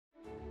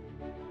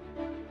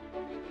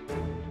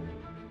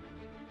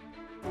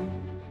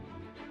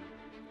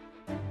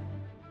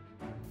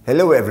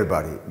Hello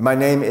everybody, my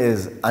name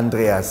is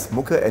Andreas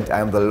Mucke and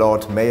I am the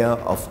Lord Mayor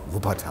of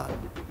Wuppertal.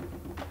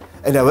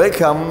 And I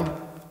welcome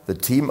the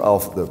team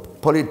of the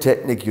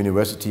Polytechnic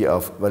University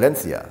of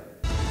Valencia.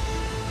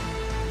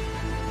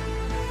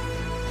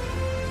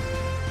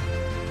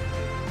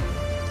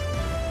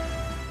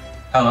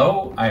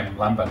 Hello, I'm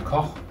Lambert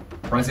Koch,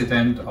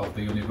 President of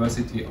the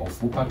University of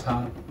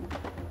Wuppertal,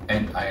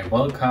 and I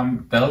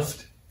welcome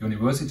Delft,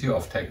 University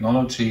of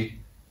Technology,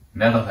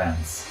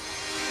 Netherlands.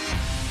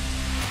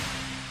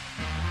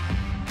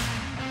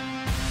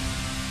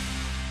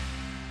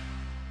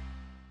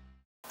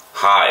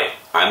 Hi,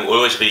 I'm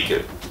Ulrich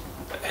Rieke,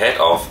 Head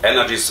of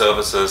Energy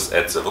Services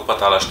at the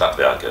Wuppertaler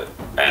Stadtwerke,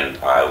 and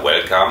I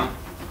welcome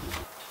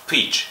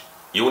Pécs,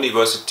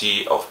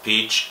 University of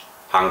Pécs,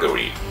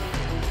 Hungary.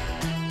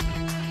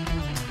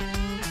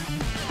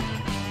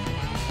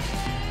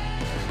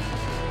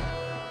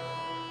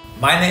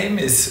 My name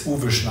is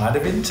Uwe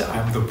Schneidewind.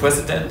 I'm the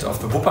President of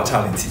the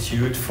Wuppertal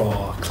Institute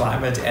for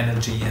Climate,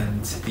 Energy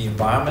and the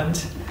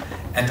Environment.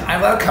 And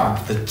I welcome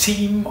the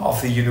team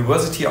of the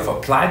University of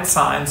Applied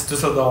Science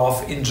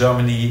Düsseldorf in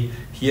Germany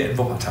here in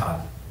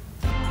Wuppertal.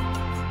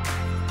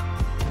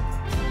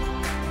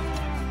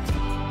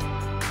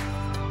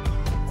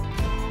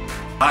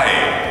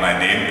 Hi, my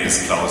name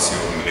is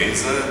Klaus-Jürgen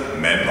Rehse,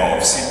 member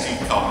of City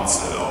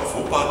Council of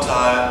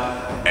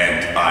Wuppertal,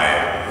 and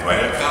I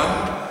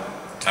welcome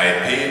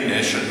Taipei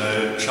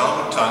National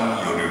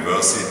Tung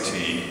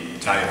University,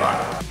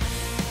 Taiwan.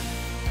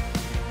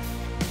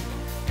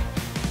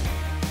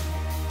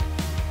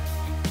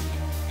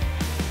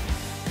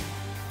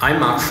 I'm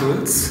Mark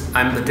Schulz,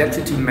 I'm the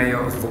Deputy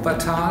Mayor of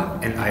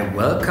Wuppertal and I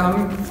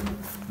welcome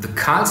the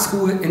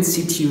Karlsruhe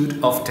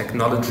Institute of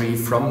Technology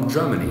from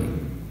Germany.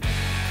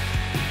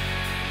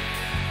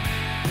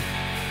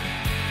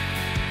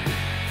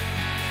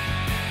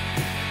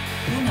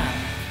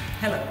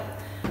 Hello,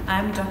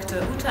 I'm Dr.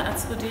 Uta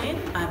Azrudin,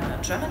 I'm a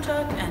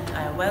dramaturg and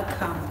I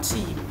welcome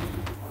team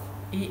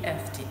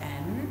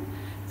EFDN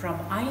from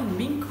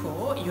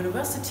Mincu,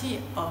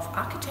 University of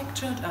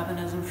Architecture and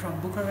Urbanism from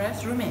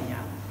Bucharest, Romania.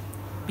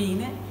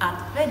 Bine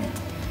ați venit!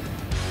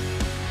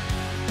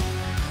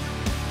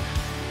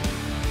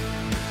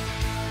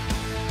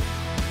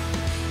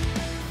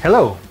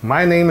 Hello,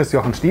 my name is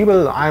Jochen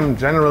Stiebel, I'm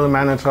General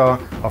Manager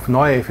of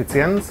Neue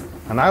Effizienz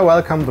and I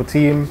welcome the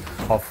team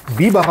of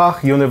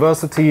Biberach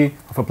University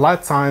of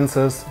Applied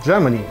Sciences,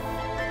 Germany.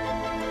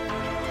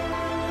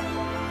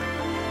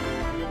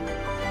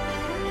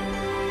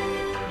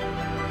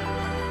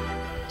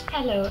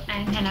 Hello,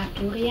 I'm Hannah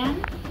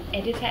Florian,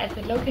 editor at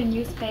the local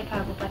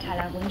newspaper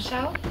Wuppertaler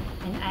Rundschau,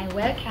 and I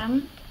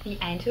welcome the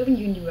Eindhoven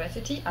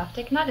University of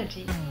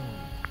Technology.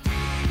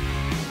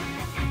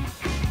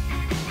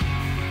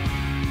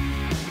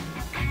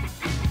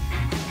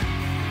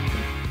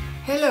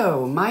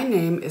 Hello, my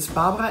name is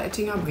Barbara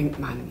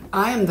Ettinger-Brinkmann.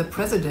 I am the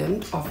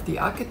president of the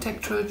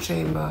Architectural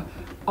Chamber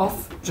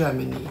of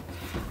Germany.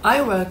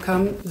 I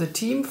welcome the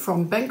team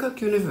from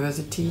Bangkok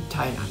University,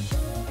 Thailand.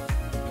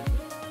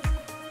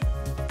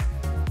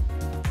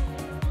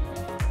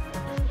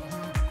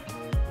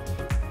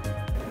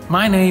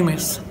 My name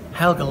is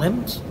Helge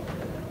Lind.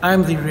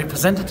 I'm the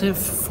representative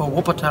for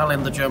Wuppertal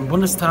in the German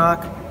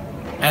Bundestag,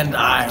 and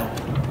I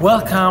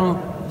welcome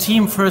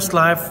Team First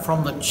Life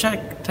from the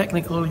Czech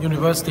Technical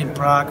University in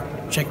Prague,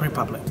 Czech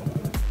Republic.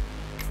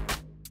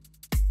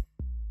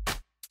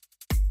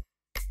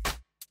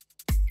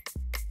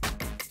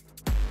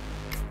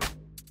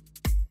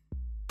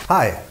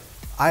 Hi,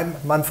 I'm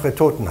Manfred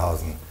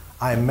Totenhausen.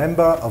 I'm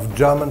member of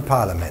German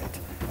Parliament,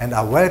 and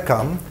I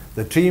welcome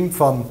the team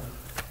from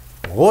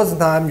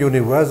Rosenheim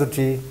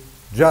University,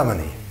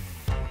 Germany.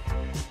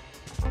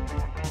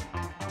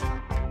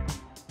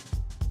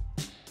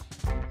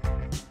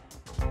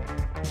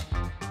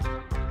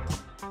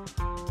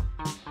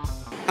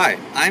 Hi,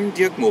 I'm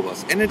Dirk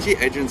Mobers, Energy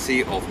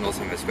Agency of North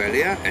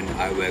Rhine-Westphalia, and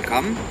I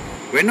welcome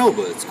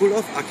Grenoble, School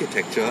of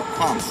Architecture,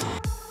 France.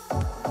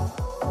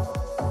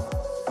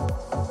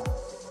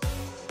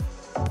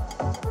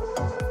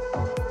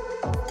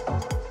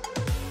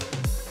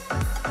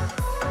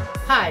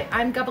 Hi,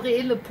 I'm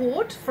Gabriele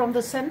Poth from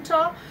the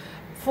Center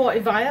for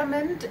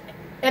Environment,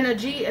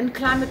 Energy and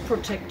Climate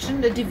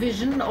Protection, a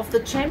division of the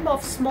Chamber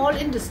of Small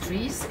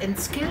Industries and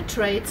Skilled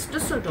Trades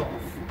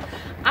Düsseldorf.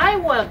 I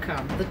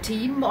welcome the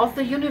team of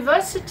the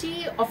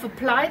University of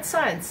Applied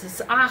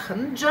Sciences,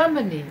 Aachen,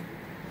 Germany.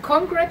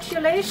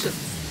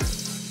 Congratulations!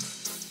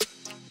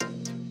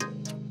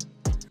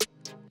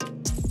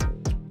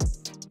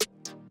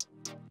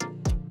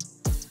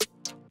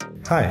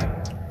 Hi,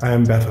 I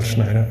am Bertolt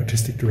Schneider,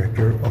 Artistic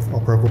Director of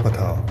Opera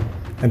Wuppertal,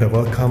 and I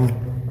welcome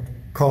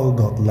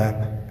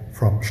Call.Lab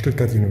from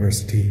Stuttgart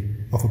University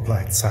of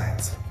Applied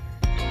Science.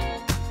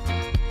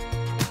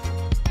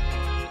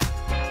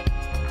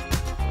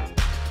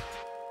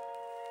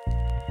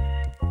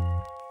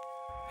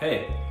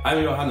 Hey,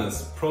 I'm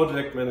Johannes,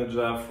 Project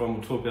Manager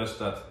from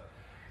Utopiastadt.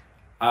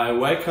 I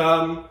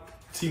welcome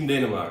Team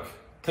Denmark,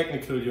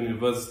 Technical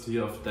University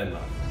of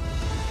Denmark.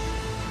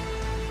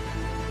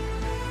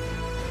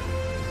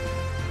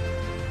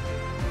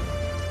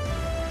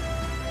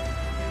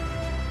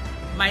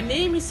 my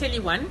name is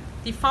Eliwan,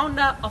 the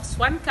founder of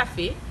Swane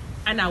Cafe,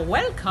 and I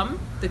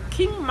welcome the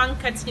King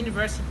Mangkut's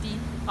University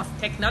of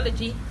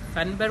Technology,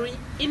 Thunbury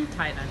in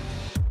Thailand.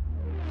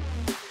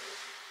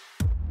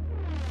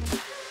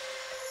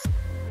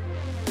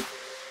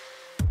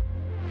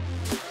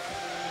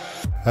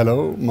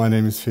 Hello, my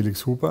name is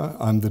Felix Huber.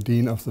 I'm the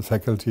Dean of the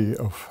Faculty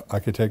of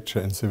Architecture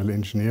and Civil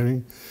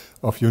Engineering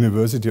of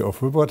University of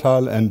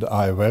Wuppertal, and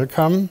I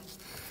welcome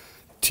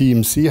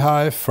Team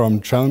Seahive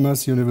from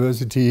Chalmers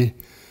University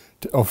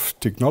of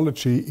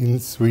Technology in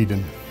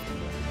Sweden.